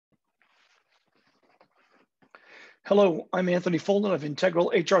Hello, I'm Anthony Folden of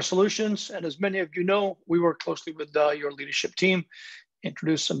Integral HR Solutions. And as many of you know, we work closely with your leadership team,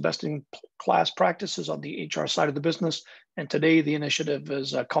 introduce some best-in-class practices on the HR side of the business. And today the initiative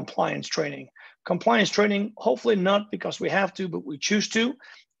is compliance training. Compliance training, hopefully not because we have to, but we choose to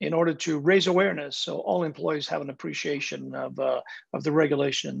in order to raise awareness so all employees have an appreciation of the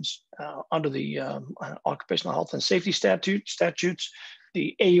regulations under the Occupational Health and Safety statutes,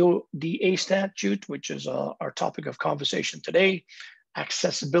 the AODA statute, which is our topic of conversation today,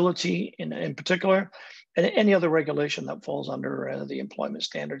 accessibility in particular, and any other regulation that falls under the Employment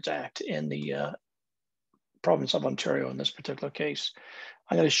Standards Act in the province of Ontario in this particular case.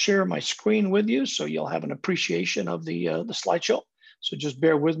 I'm going to share my screen with you so you'll have an appreciation of the slideshow. So just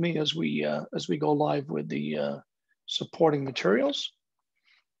bear with me as we go live with the supporting materials.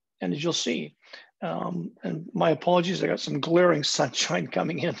 And as you'll see, and my apologies, I got some glaring sunshine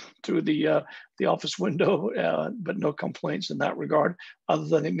coming in through the office window, but no complaints in that regard, other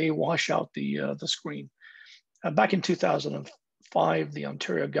than it may wash out the screen. Back in 2005, the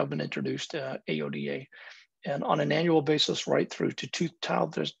Ontario government introduced AODA. And on an annual basis, right through to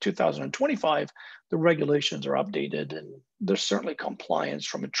 2025, the regulations are updated, and there's certainly compliance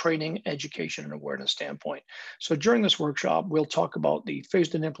from a training, education, and awareness standpoint. So during this workshop, we'll talk about the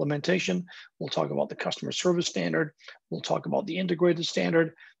phased-in implementation, we'll talk about the customer service standard, we'll talk about the integrated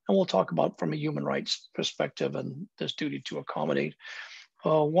standard, and we'll talk about from a human rights perspective and this duty to accommodate.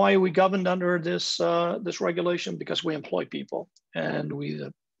 Why are we governed under this regulation? Because we employ people, and we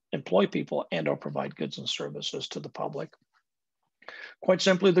employ people and or provide goods and services to the public. Quite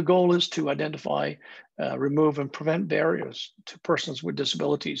simply, the goal is to identify, remove, and prevent barriers to persons with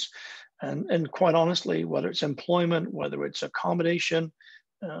disabilities. And quite honestly, whether it's employment, whether it's accommodation,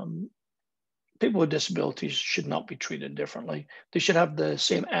 people with disabilities should not be treated differently. They should have the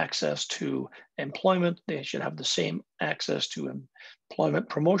same access to employment. They should have the same access to employment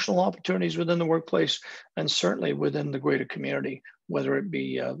promotional opportunities within the workplace, and certainly within the greater community, whether it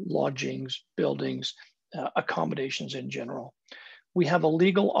be lodgings, buildings, accommodations in general. We have a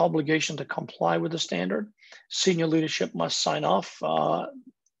legal obligation to comply with the standard. Senior leadership must sign off on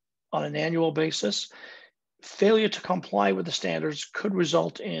an annual basis. Failure to comply with the standards could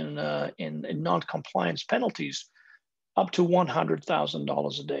result in non-compliance penalties up to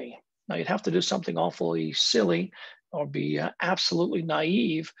 $100,000 a day. Now, you'd have to do something awfully silly or be absolutely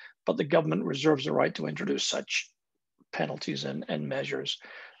naive, but the government reserves the right to introduce such penalties and measures.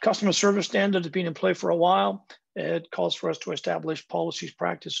 Customer service standard has been in play for a while. It calls for us to establish policies,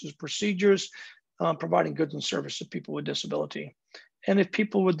 practices, procedures, providing goods and services to people with disability. And if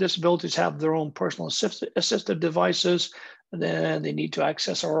people with disabilities have their own personal assistive devices, then they need to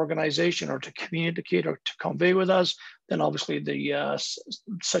access our organization or to communicate or to convey with us, then obviously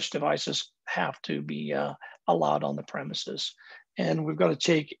such devices have to be allowed on the premises. And we've got to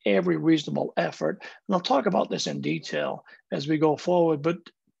take every reasonable effort. And I'll talk about this in detail as we go forward, but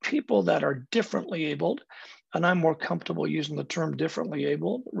people that are differently abled, and I'm more comfortable using the term differently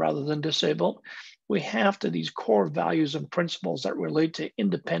abled rather than disabled, we have to these core values and principles that relate to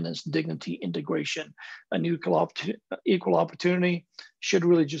independence, dignity, integration, and equal opportunity should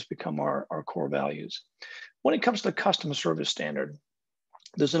really just become our core values. When it comes to the customer service standard,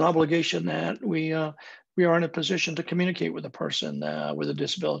 there's an obligation that we are in a position to communicate with a person with a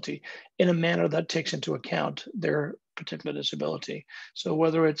disability in a manner that takes into account their particular disability. So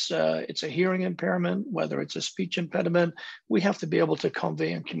whether it's a hearing impairment, whether it's a speech impediment, we have to be able to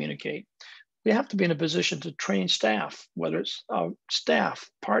convey and communicate. We have to be in a position to train staff, whether it's staff,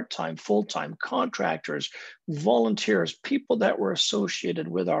 part-time, full-time, contractors, volunteers, people that were associated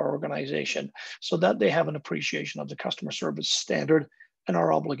with our organization, so that they have an appreciation of the customer service standard and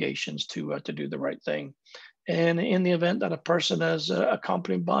our obligations to do the right thing. And in the event that a person is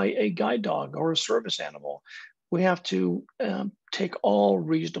accompanied by a guide dog or a service animal, we have to take all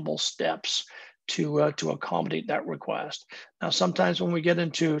reasonable steps to accommodate that request. Now, sometimes when we get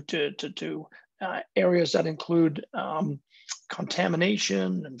into areas that include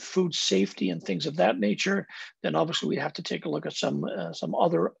contamination and food safety and things of that nature, then obviously we have to take a look at some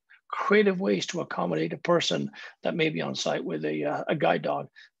other creative ways to accommodate a person that may be on site with a guide dog.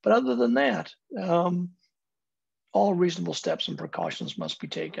 But other than that, all reasonable steps and precautions must be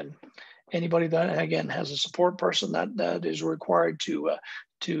taken. Anybody that, again, has a support person that is required to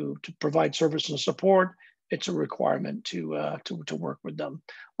provide service and support, it's a requirement to work with them.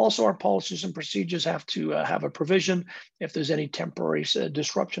 Also, our policies and procedures have to have a provision if there's any temporary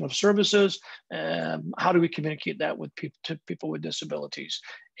disruption of services. How do we communicate that with people to people with disabilities?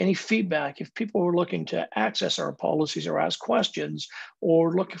 Any feedback if people were looking to access our policies or ask questions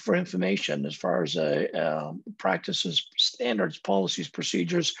or looking for information as far as practices, standards, policies,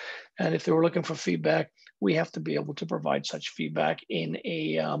 procedures, and if they were looking for feedback, we have to be able to provide such feedback in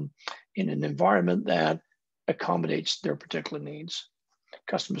an environment that accommodates their particular needs.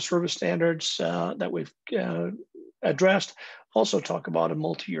 Customer service standards that we've addressed also talk about a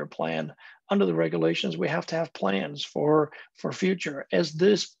multi-year plan. Under the regulations, we have to have plans for future. As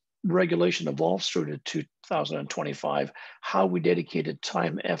this regulation evolves through to 2025, how we dedicated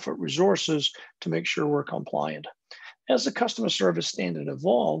time, effort, resources to make sure we're compliant. As the customer service standard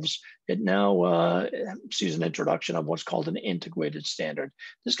evolves, it now sees an introduction of what's called an integrated standard.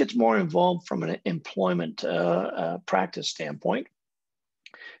 This gets more involved from an employment practice standpoint.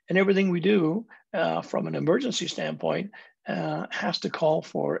 And everything we do from an emergency standpoint has to call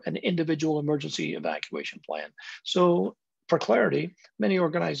for an individual emergency evacuation plan. So for clarity, many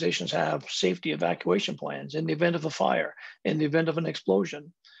organizations have safety evacuation plans in the event of a fire, in the event of an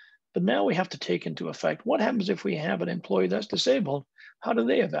explosion. But now we have to take into effect what happens if we have an employee that's disabled? How do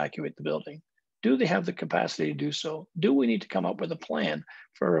they evacuate the building? Do they have the capacity to do so? Do we need to come up with a plan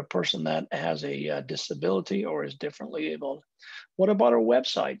for a person that has a disability or is differently abled? What about our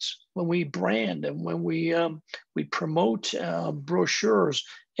websites? When we brand and when we promote brochures,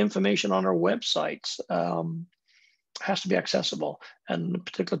 information on our websites has to be accessible and a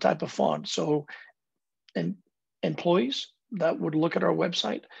particular type of font. So, and employees that would look at our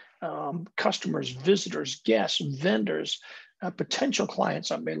website, customers, visitors, guests, vendors, potential clients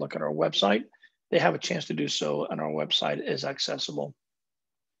that may look at our website, they have a chance to do so, and our website is accessible.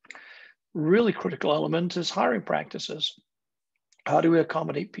 Really critical element is hiring practices. How do we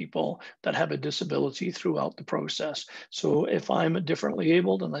accommodate people that have a disability throughout the process? So if I'm differently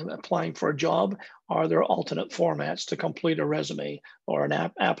abled and I'm applying for a job, are there alternate formats to complete a resume or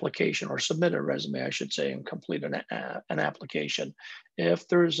an application, or submit a resume, I should say, and complete an application? If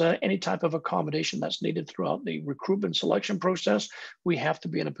there's any type of accommodation that's needed throughout the recruitment selection process, we have to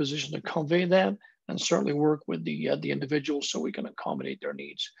be in a position to convey that and certainly work with the individuals so we can accommodate their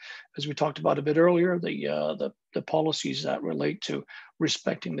needs. As we talked about a bit earlier, the policies that relate to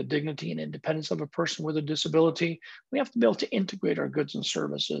respecting the dignity and independence of a person with a disability, we have to be able to integrate our goods and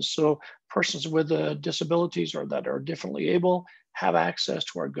services. So persons with disabilities or that are differently able have access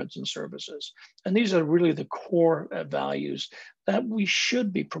to our goods and services. And these are really the core values that we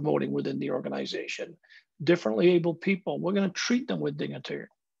should be promoting within the organization. Differently able people, we're going to treat them with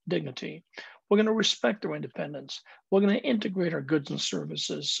dignity. We're going to respect their independence. We're going to integrate our goods and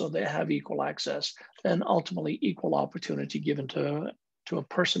services so they have equal access and ultimately equal opportunity given to a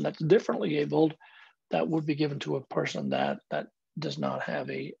person that's differently abled that would be given to a person that does not have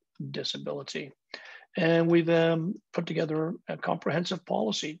a disability. And we've put together a comprehensive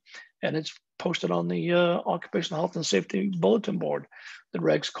policy, and it's posted on the Occupational Health and Safety Bulletin Board. The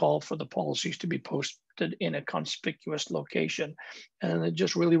regs call for the policies to be posted in a conspicuous location, and it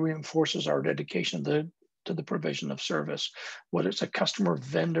just really reinforces our dedication to the provision of service. Whether it's a customer,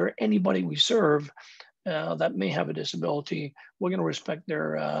 vendor, anybody we serve that may have a disability, we're going to respect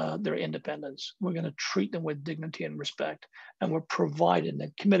their independence. We're going to treat them with dignity and respect, and we're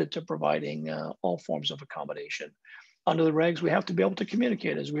committed to providing all forms of accommodation. Under the regs, we have to be able to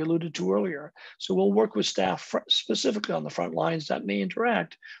communicate, as we alluded to earlier. So we'll work with staff specifically on the front lines that may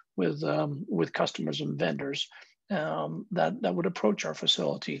interact with customers and vendors that would approach our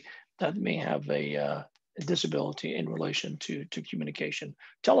facility that may have a disability in relation to communication.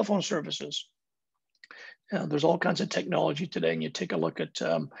 Telephone services. There's all kinds of technology today, and you take a look at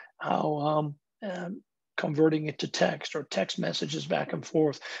how converting it to text or text messages back and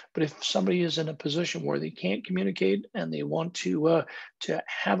forth. But if somebody is in a position where they can't communicate and they want to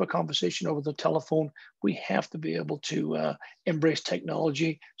have a conversation over the telephone, we have to be able to embrace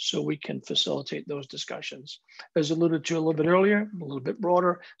technology so we can facilitate those discussions. As alluded to a little bit earlier, a little bit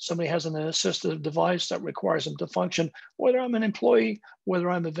broader, somebody has an assistive device that requires them to function, whether I'm an employee,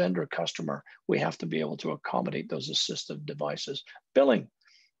 whether I'm a vendor, customer, we have to be able to accommodate those assistive devices. Billing.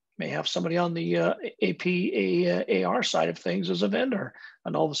 May have somebody on the AR side of things as a vendor,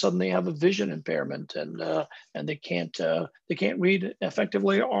 and all of a sudden they have a vision impairment and they can't read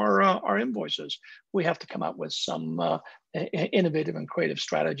effectively our invoices. We have to come up with some innovative and creative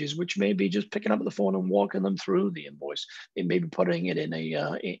strategies, which may be just picking up the phone and walking them through the invoice. It may be putting it in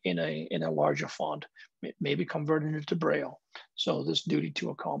a larger font, maybe converting it to Braille. So this duty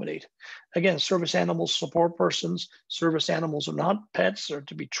to accommodate. Again, service animals, support persons. Service animals are not pets; are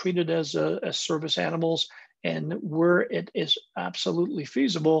to be treated as service animals. And where it is absolutely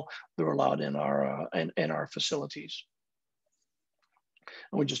feasible, they're allowed in our facilities.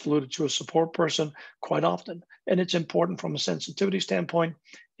 And we just alluded to a support person quite often. And it's important from a sensitivity standpoint.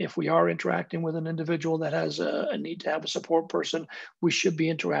 If we are interacting with an individual that has a need to have a support person, we should be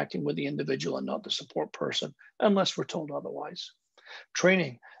interacting with the individual and not the support person, unless we're told otherwise.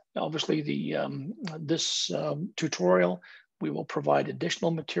 Training. Obviously, this tutorial, we will provide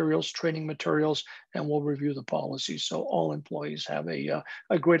additional materials, training materials, and we'll review the policies. So all employees have a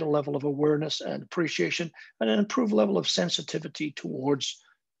greater level of awareness and appreciation and an improved level of sensitivity towards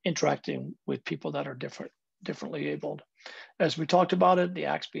interacting with people that are differently abled. As we talked about it, the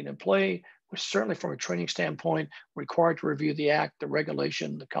act's being in play. We're certainly, from a training standpoint, required to review the act, the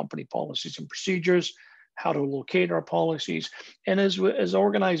regulation, the company policies and procedures, how to locate our policies. And as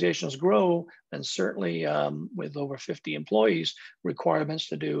organizations grow, and certainly with over 50 employees, requirements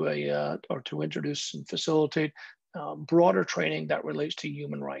to do or to introduce and facilitate broader training that relates to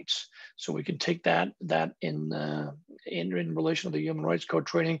human rights. So we can take that in relation to the Human Rights Code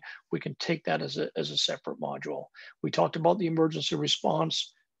training, we can take that as a separate module. We talked about the emergency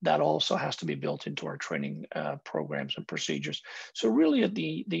response. That also has to be built into our training programs and procedures. So really, at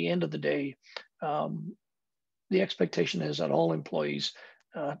the end of the day, the expectation is that all employees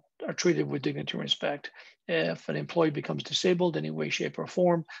are treated with dignity and respect. If an employee becomes disabled in any way, shape, or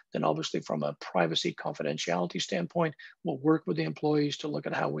form, then obviously from a privacy confidentiality standpoint, we'll work with the employees to look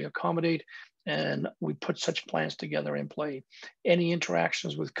at how we accommodate, and we put such plans together in play. Any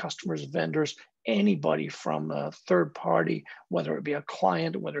interactions with customers, vendors, anybody from a third party, whether it be a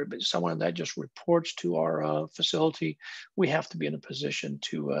client, whether it be someone that just reports to our facility, we have to be in a position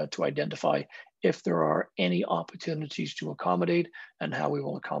to identify if there are any opportunities to accommodate and how we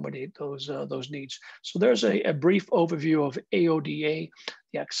will accommodate those needs. So there's a brief overview of AODA,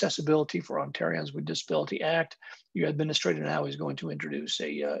 the Accessibility for Ontarians with Disability Act. Your administrator now is going to introduce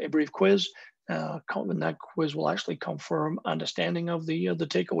a brief quiz. And that quiz will actually confirm understanding of the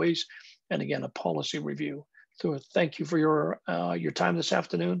takeaways, and again, a policy review. So thank you for your time this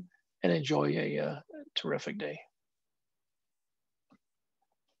afternoon, and enjoy a terrific day.